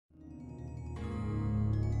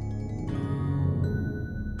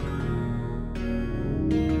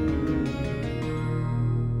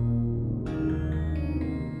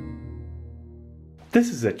This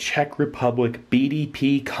is a Czech Republic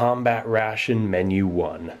BDP Combat Ration Menu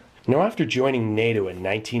 1. Now, after joining NATO in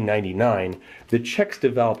 1999, the Czechs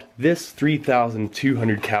developed this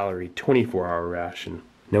 3,200 calorie 24-hour ration.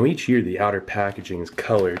 Now, each year the outer packaging's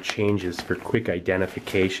color changes for quick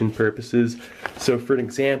identification purposes. So for an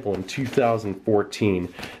example, in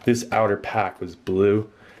 2014 this outer pack was blue,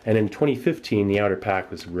 and in 2015 the outer pack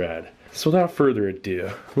was red. So without further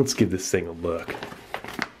ado, let's give this thing a look.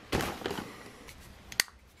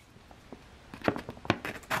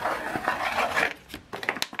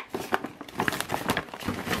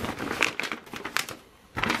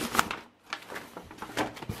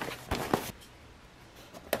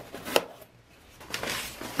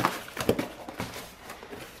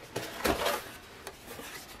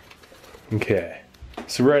 Okay,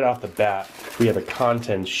 so right off the bat, we have a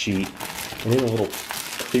contents sheet, and in a little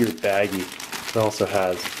clear baggie, it also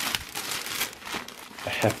has a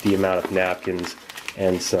hefty amount of napkins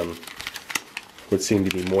and some what seem to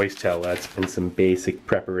be moist towelettes and some basic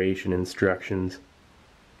preparation instructions.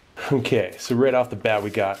 Okay, so right off the bat we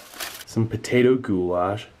got some potato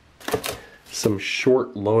goulash, some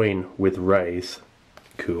short loin with rice,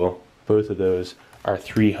 cool. Both of those are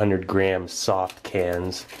 300 gram soft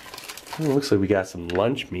cans. It looks like we got some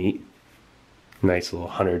lunch meat, nice little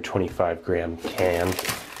 125 gram can, and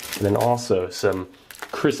then also some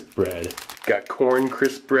crisp bread. Got corn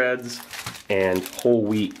crisp breads and whole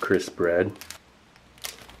wheat crisp bread.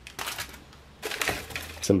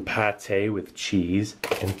 Some pate with cheese,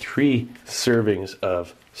 and 3 servings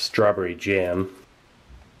of strawberry jam.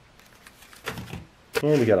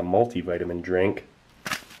 And we got a multivitamin drink.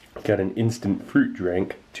 Got an instant fruit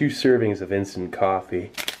drink, 2 servings of instant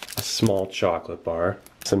coffee, a small chocolate bar,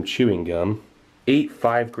 some chewing gum, 8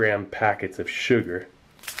 5-gram packets of sugar,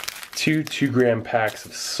 2 2-gram packs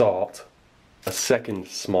of salt, a second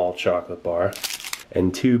small chocolate bar,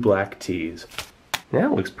 and 2 black teas.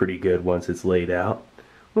 Now it looks pretty good once it's laid out.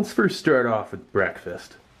 Let's first start off with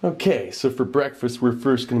breakfast. Okay, so for breakfast we're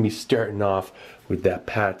first going to be starting off with that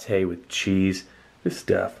pate with cheese. This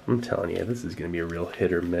stuff, I'm telling you, this is going to be a real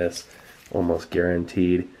hit or miss, almost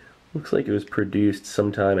guaranteed. Looks like it was produced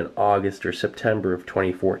sometime in August or September of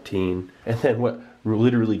 2014. And then what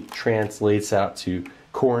literally translates out to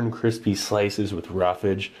corn crispy slices with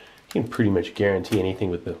roughage. You can pretty much guarantee anything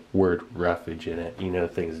with the word roughage in it. You know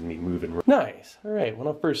things will be moving. Nice. Alright, well,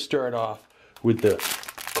 I'll first start off with the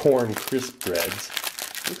corn crisp breads.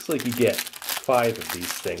 Looks like you get 5 of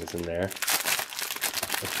these things in there.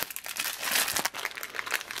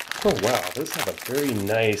 Oh wow, those have a very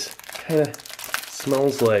nice, kind of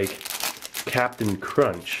smells like Captain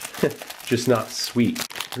Crunch, just not sweet.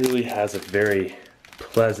 Really has a very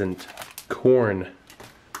pleasant corn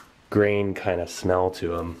grain kind of smell to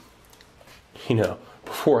them. You know,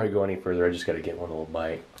 before I go any further, I just got to get one little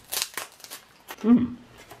bite. It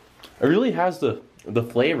really has the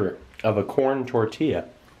flavor of a corn tortilla.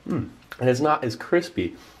 And it's not as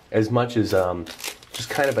crispy as much as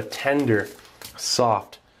just kind of a tender,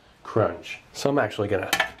 soft crunch. So I'm actually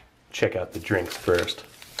gonna check out the drinks first.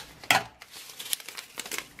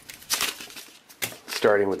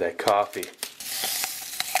 Starting with that coffee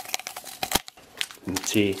and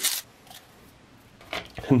tea.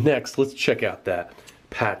 Next, let's check out that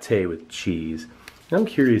pate with cheese. I'm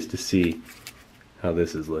curious to see how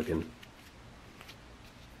this is looking.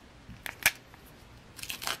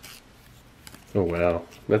 Oh wow,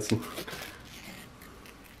 that's,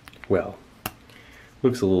 well,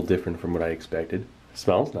 looks a little different from what I expected.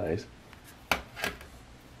 Smells nice.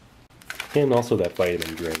 And also that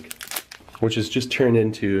vitamin drink, which has just turned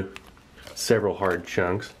into several hard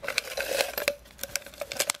chunks.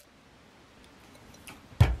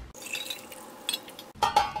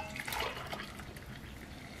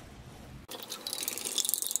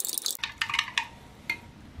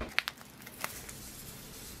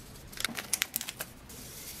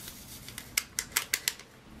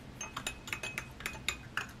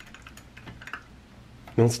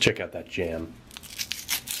 Let's check out that jam.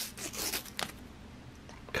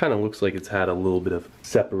 Kind of looks like it's had a little bit of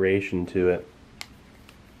separation to it.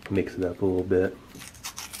 Mix it up a little bit.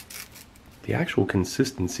 The actual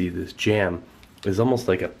consistency of this jam is almost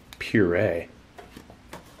like a puree.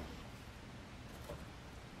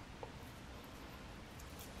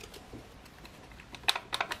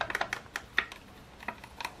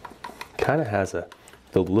 Kind of has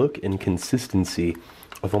the look and consistency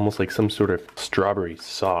of almost like some sort of strawberry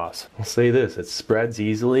sauce. I'll say this, it spreads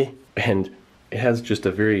easily and it has just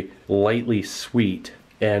a very lightly sweet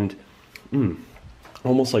and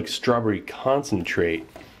almost like strawberry concentrate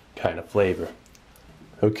kind of flavor.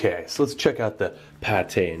 Okay, so let's check out the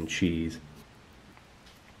pate and cheese.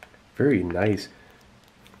 very nice,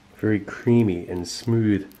 very creamy and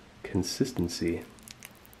smooth consistency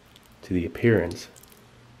to the appearance.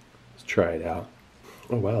 Let's try it out.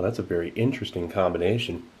 Oh wow, that's a very interesting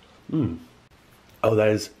combination. Oh, that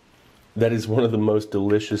is one of the most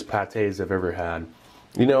delicious pâtés I've ever had.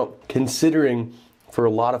 You know, considering for a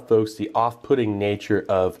lot of folks the off-putting nature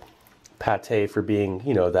of pâté for being,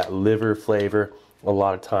 you know, that liver flavor, a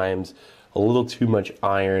lot of times a little too much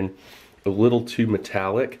iron, a little too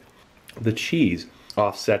metallic, the cheese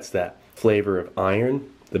offsets that flavor of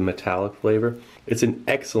iron, the metallic flavor. It's an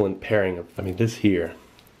excellent pairing of, I mean, this here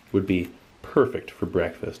would be perfect for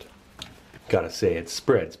breakfast. Gotta say, it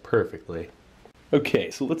spreads perfectly.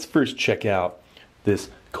 Okay, so let's first check out this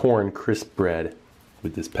corn crisp bread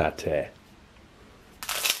with this pâté.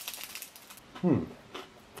 You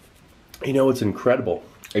know, it's incredible.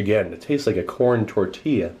 Again, it tastes like a corn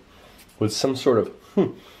tortilla with some sort of,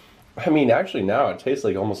 I mean, actually now it tastes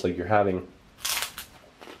like almost like you're having,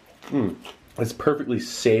 it's perfectly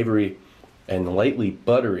savory and lightly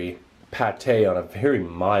buttery pâté on a very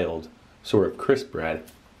mild sort of crisp bread.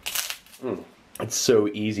 It's so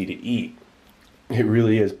easy to eat. It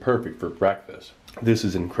really is perfect for breakfast. This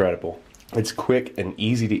is incredible. It's quick and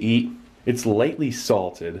easy to eat. It's lightly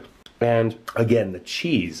salted. And again, the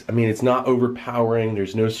cheese, I mean, it's not overpowering.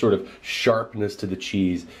 There's no sort of sharpness to the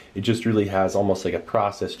cheese. It just really has almost like a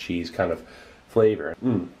processed cheese kind of flavor.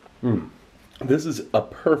 This is a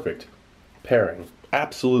perfect pairing.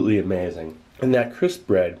 Absolutely amazing. And that crisp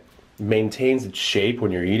bread maintains its shape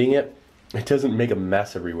when you're eating it. It doesn't make a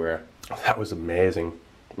mess everywhere. That was amazing.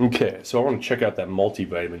 Okay, so I want to check out that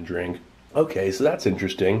multivitamin drink. Okay, so that's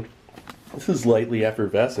interesting. This is lightly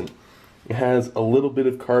effervescent. It has a little bit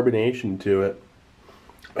of carbonation to it.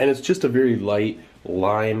 And it's just a very light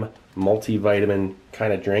lime multivitamin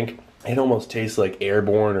kind of drink. It almost tastes like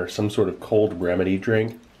Airborne or some sort of cold remedy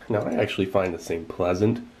drink. Now, I actually find this thing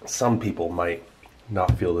pleasant. Some people might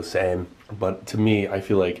not feel the same. But to me, I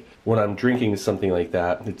feel like when I'm drinking something like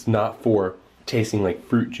that, it's not for tasting like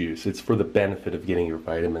fruit juice. It's for the benefit of getting your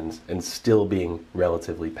vitamins and still being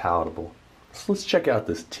relatively palatable. So let's check out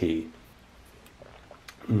this tea.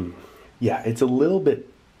 Yeah, it's a little bit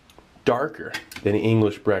darker than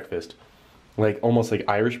English breakfast. Like almost like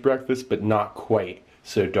Irish breakfast, but not quite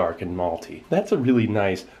so dark and malty. That's a really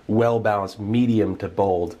nice, well-balanced, medium to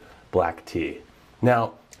bold black tea.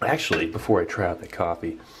 Now, actually, before I try out the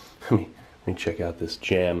coffee, let me check out this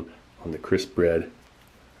jam on the crisp bread.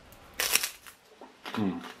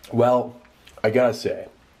 Well, I gotta say,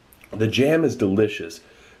 the jam is delicious,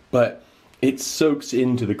 but it soaks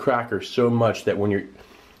into the cracker so much that when you're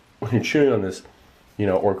chewing on this, you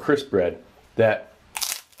know, or crisp bread, that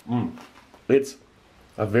it's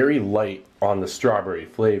a very light on the strawberry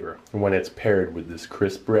flavor when it's paired with this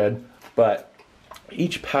crisp bread. But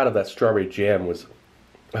each pat of that strawberry jam was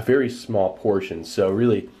a very small portion, so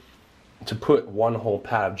really to put one whole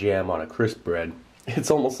pat of jam on a crisp bread,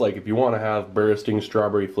 it's almost like if you want to have bursting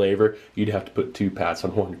strawberry flavor, you'd have to put 2 pats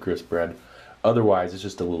on one crisp bread. Otherwise, it's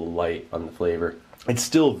just a little light on the flavor. It's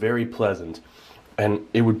still very pleasant, and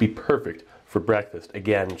it would be perfect for breakfast.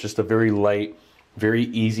 Again, just a very light, very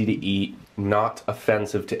easy to eat, not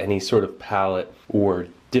offensive to any sort of palate or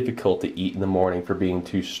difficult to eat in the morning for being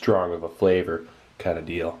too strong of a flavor kind of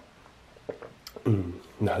deal.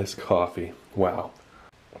 Now this coffee, wow.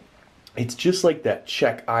 It's just like that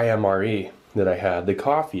Czech MRE that I had. The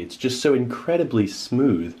coffee, it's just so incredibly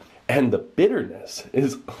smooth. And the bitterness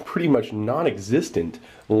is pretty much non-existent.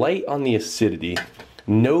 Light on the acidity,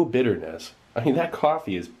 no bitterness. I mean, that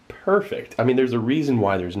coffee is perfect. I mean, there's a reason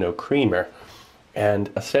why there's no creamer. And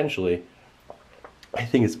essentially, I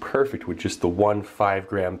think it's perfect with just the 1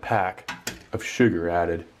 5-gram pack of sugar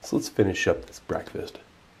added. So let's finish up this breakfast.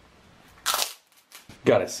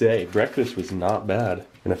 Gotta say, breakfast was not bad.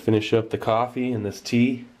 Gonna finish up the coffee and this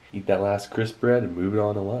tea, eat that last crisp bread, and move it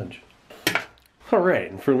on to lunch.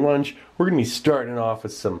 Alright, and for lunch, we're gonna be starting off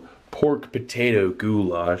with some pork potato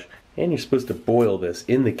goulash. And you're supposed to boil this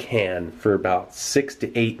in the can for about 6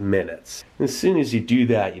 to 8 minutes. And as soon as you do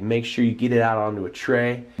that, you make sure you get it out onto a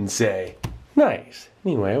tray and say, nice.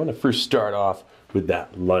 Anyway, I want to first start off with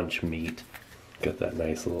that lunch meat. Got that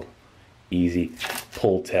nice little easy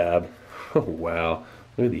pull tab. Oh wow,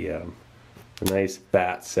 look at the nice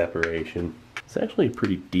fat separation. It's actually a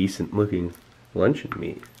pretty decent looking luncheon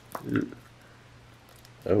meat.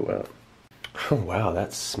 Oh wow. Oh wow,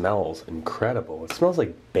 that smells incredible. It smells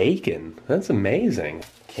like bacon. That's amazing.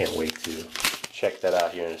 Can't wait to check that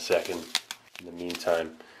out here in a second. In the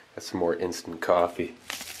meantime, got some more instant coffee.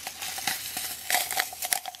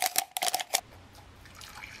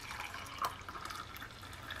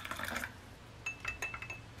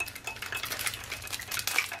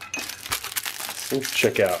 Let's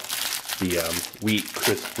check out the wheat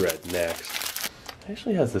crisp bread next. It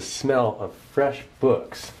actually has the smell of fresh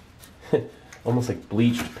books. Almost like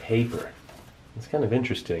bleached paper. It's kind of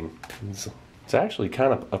interesting. It's actually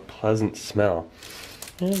kind of a pleasant smell.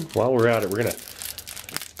 And while we're at it, we're gonna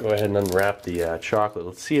go ahead and unwrap the chocolate.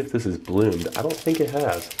 Let's see if this is bloomed. I don't think it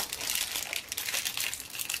has.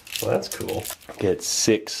 Well, that's cool. Get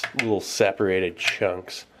 6 little separated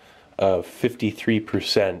chunks of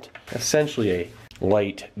 53%. Essentially a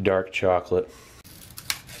light dark chocolate.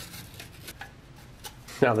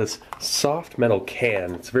 Now this soft metal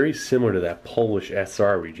can, it's very similar to that Polish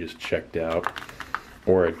SR we just checked out,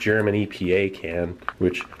 or a German EPA can,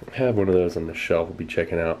 which I have one of those on the shelf we'll be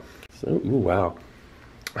checking out. So, ooh, wow.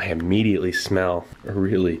 I immediately smell a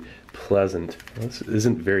really pleasant, this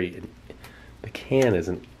isn't very, the can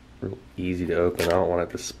isn't real easy to open. I don't want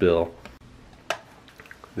it to spill.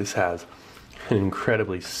 This has an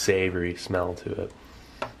incredibly savory smell to it.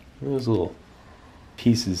 Those little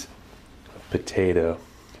pieces of potato,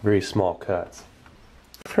 very small cuts.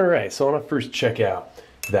 Alright, so I want to first check out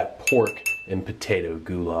that pork and potato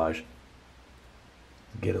goulash.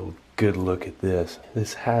 Get a good look at this.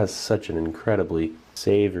 This has such an incredibly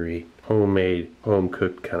savory, homemade,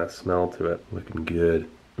 home-cooked kind of smell to it. Looking good.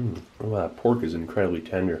 Oh, that pork is incredibly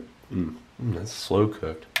tender. That's slow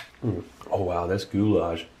cooked. Oh wow, this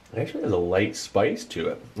goulash actually has a light spice to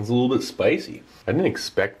it. It's a little bit spicy. I didn't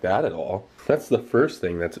expect that at all. That's the first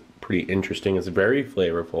thing that's pretty interesting. It's very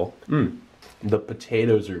flavorful. The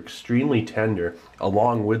potatoes are extremely tender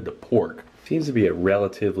along with the pork. Seems to be a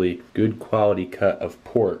relatively good quality cut of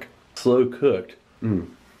pork. Slow cooked.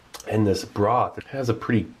 And this broth, it has a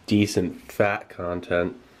pretty decent fat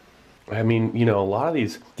content. I mean, you know, a lot of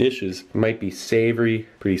these dishes might be savory,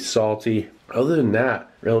 pretty salty. Other than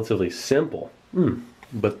that, relatively simple.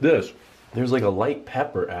 But this, there's like a light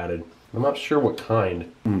pepper added. I'm not sure what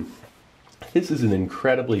kind. This is an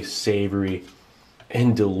incredibly savory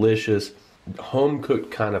and delicious,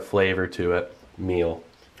 home-cooked kind of flavor to it meal.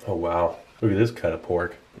 Oh wow, look at this cut of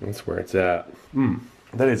pork. That's where it's at.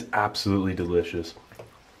 That is absolutely delicious.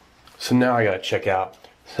 So now I gotta check out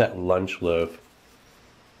that lunch loaf.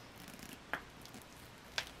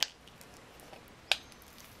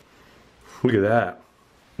 Look at that.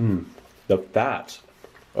 The fats.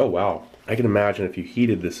 Oh wow. I can imagine if you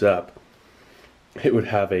heated this up, it would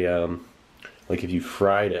have a, like if you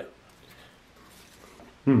fried it.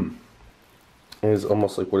 It is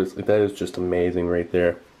almost like what is, that is just amazing right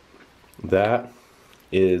there. That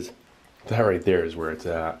right there is where it's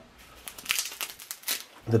at.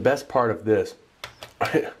 The best part of this,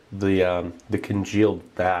 the congealed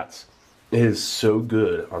fats, is so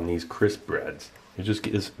good on these crisp breads. It just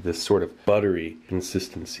gives this sort of buttery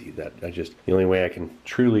consistency that the only way I can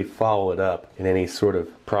truly follow it up in any sort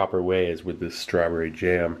of proper way is with this strawberry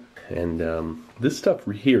jam. And this stuff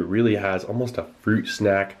here really has almost a fruit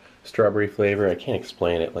snack strawberry flavor. I can't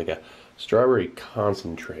explain it, like a strawberry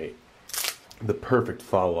concentrate. The perfect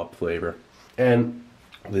follow-up flavor. And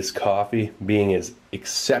this coffee being as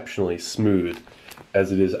exceptionally smooth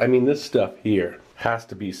as it is. I mean, this stuff here has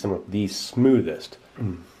to be some of the smoothest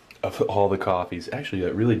of all the coffees. Actually,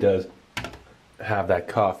 it really does have that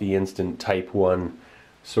coffee instant type 1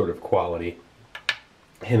 sort of quality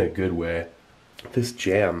in a good way. This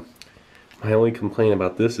jam, my only complaint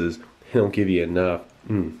about this is they don't give you enough.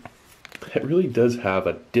 It really does have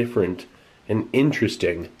a different and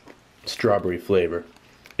interesting strawberry flavor.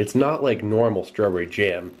 It's not like normal strawberry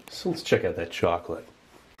jam. So let's check out that chocolate.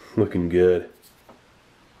 Looking good.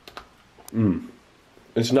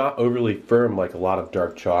 It's not overly firm like a lot of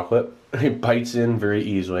dark chocolate. It bites in very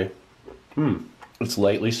easily. It's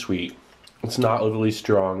lightly sweet. It's not overly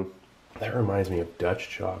strong. That reminds me of Dutch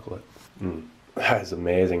chocolate. That is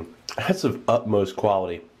amazing. That's of utmost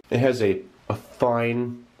quality. It has a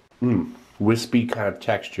fine, wispy kind of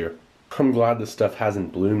texture. I'm glad this stuff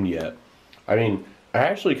hasn't bloomed yet. I mean, I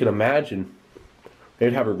actually could imagine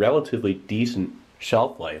they'd have a relatively decent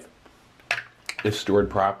shelf life if stored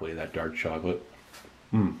properly, that dark chocolate.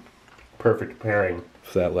 Perfect pairing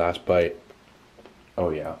for that last bite. Oh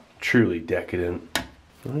yeah, truly decadent.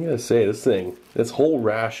 I gotta say, this whole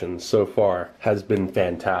ration so far has been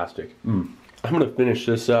fantastic. I'm gonna finish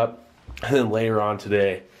this up, and then later on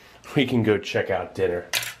today, we can go check out dinner.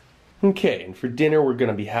 Okay, and for dinner we're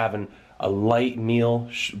gonna be having a light meal,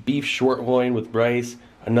 beef short loin with rice,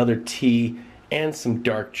 another tea, and some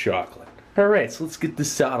dark chocolate. Alright, so let's get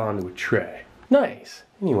this out onto a tray. Nice.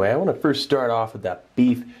 Anyway, I want to first start off with that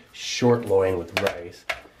beef short loin with rice.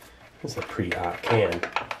 This is a pretty hot can.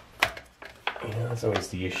 You know, that's always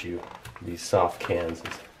the issue with these soft cans,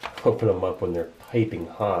 is open them up when they're piping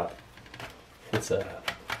hot. It's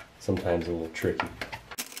sometimes a little tricky.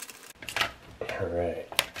 All right.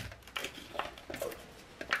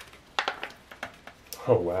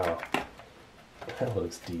 Oh wow, that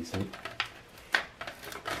looks decent.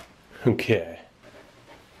 Okay.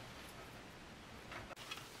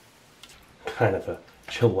 Kind of a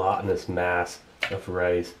gelatinous mass of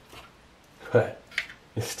rice, but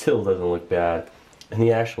it still doesn't look bad. And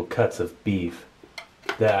the actual cuts of beef,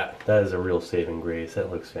 that is a real saving grace. That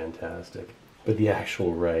looks fantastic. But the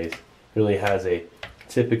actual rice really has a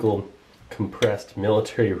typical compressed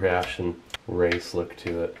military ration rice look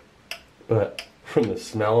to it. But from the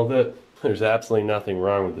smell of it, there's absolutely nothing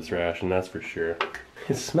wrong with this ration, that's for sure.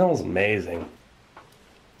 It smells amazing.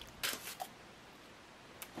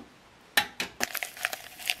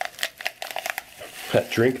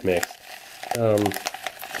 That drink mix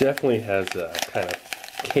definitely has kind of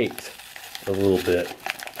caked a little bit.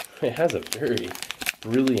 It has a very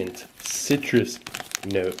brilliant citrus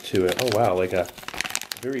note to it. Oh wow, like a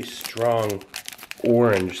very strong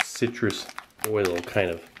orange citrus oil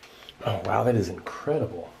kind of. Oh wow, that is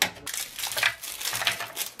incredible.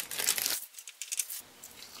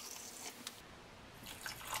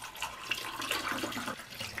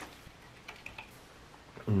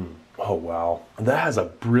 Oh wow, that has a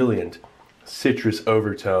brilliant citrus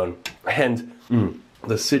overtone, and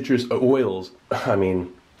the citrus oils, I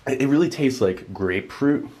mean, it really tastes like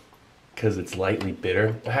grapefruit because it's lightly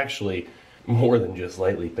bitter. Actually, more than just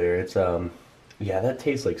lightly bitter. It's yeah, that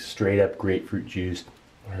tastes like straight up grapefruit juice.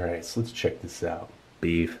 All right, so let's check this out.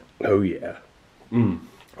 Beef. Oh yeah.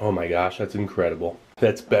 Oh my gosh, that's incredible.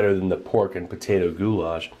 That's better than the pork and potato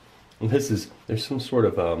goulash. And there's some sort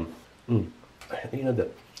of you know,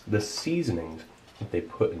 the seasonings that they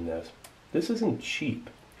put in this isn't cheap.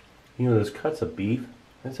 You know, those cuts of beef,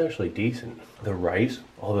 that's actually decent. The rice,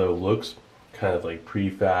 although it looks kind of like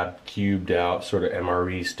prefab, cubed out, sort of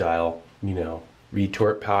MRE style, you know,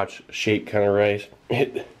 retort pouch shaped kind of rice,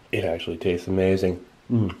 it actually tastes amazing.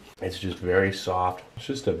 It's just very soft. It's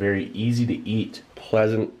just a very easy to eat,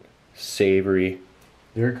 pleasant, savory.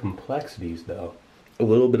 There are complexities though. A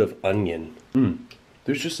little bit of onion.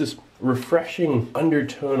 There's just this refreshing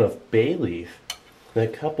undertone of bay leaf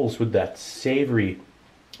that couples with that savory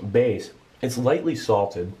base. It's lightly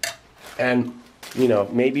salted, and you know,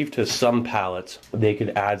 maybe to some palates they could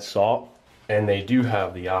add salt, and they do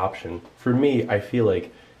have the option. For me, I feel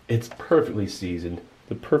like it's perfectly seasoned,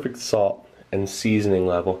 the perfect salt and seasoning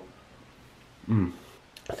level.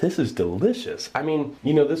 This is delicious. I mean,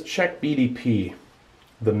 you know, this Czech BDP,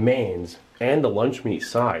 the mains and the lunch meat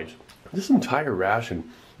sides, this entire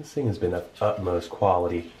ration, this thing has been of utmost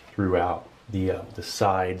quality throughout. The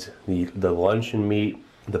sides, the luncheon meat,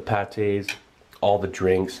 the pâtés, all the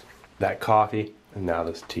drinks, that coffee, and now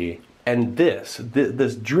this tea. And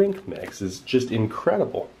this drink mix is just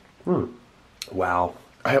incredible. Wow.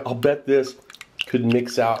 I'll bet this could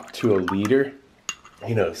mix out to a liter,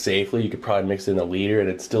 you know, safely. You could probably mix in a liter and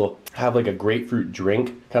it'd still have like a grapefruit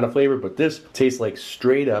drink kind of flavor, but this tastes like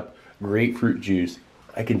straight up grapefruit juice.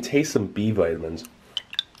 I can taste some B vitamins.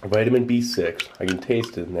 Vitamin B6, I can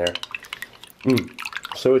taste it in there.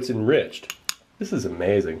 So it's enriched. This is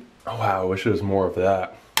amazing. Oh wow, I wish there was more of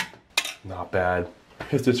that. Not bad.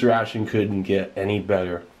 If this ration couldn't get any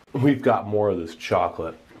better, we've got more of this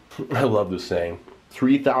chocolate. I love this saying.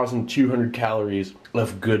 3,200 calories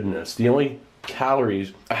of goodness. The only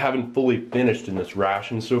calories I haven't fully finished in this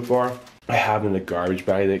ration so far, I have in the garbage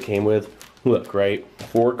bag that it came with. Look, right?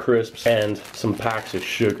 4 crisps and some packs of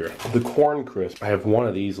sugar. The corn crisp, I have 1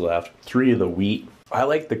 of these left. 3 of the wheat. I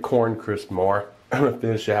like the corn crisp more. I'm gonna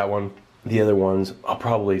finish that one. The other ones, I'll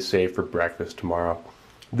probably save for breakfast tomorrow.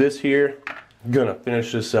 This here, I'm gonna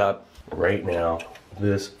finish this up right now.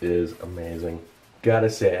 This is amazing. Gotta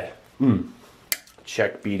say,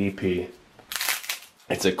 Czech BDP.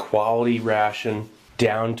 It's a quality ration,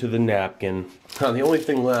 down to the napkin. Now the only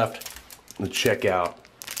thing left to check out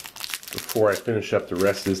before I finish up the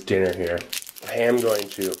rest of this dinner here, I am going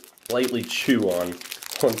to lightly chew on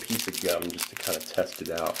 1 piece of gum just to kind of test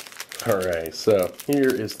it out. Alright, so here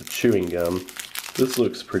is the chewing gum. This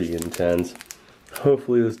looks pretty intense.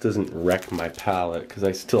 Hopefully this doesn't wreck my palate because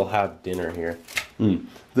I still have dinner here.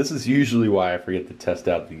 This is usually why I forget to test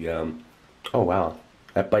out the gum. Oh wow,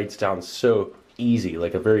 that bites down so easy,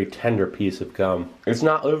 like a very tender piece of gum. It's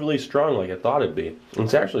not overly strong like I thought it'd be.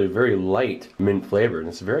 It's actually a very light mint flavor and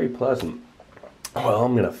it's very pleasant. Well,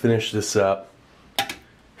 I'm gonna finish this up.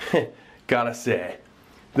 Gotta say,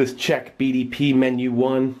 this Czech BDP Menu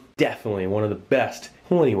 1, definitely one of the best.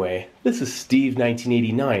 Well anyway, this is Steve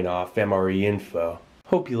 1989 off MRE Info.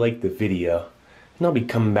 Hope you liked the video, and I'll be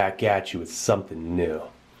coming back at you with something new.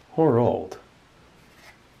 Or old.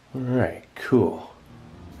 Alright, cool.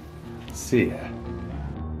 See ya.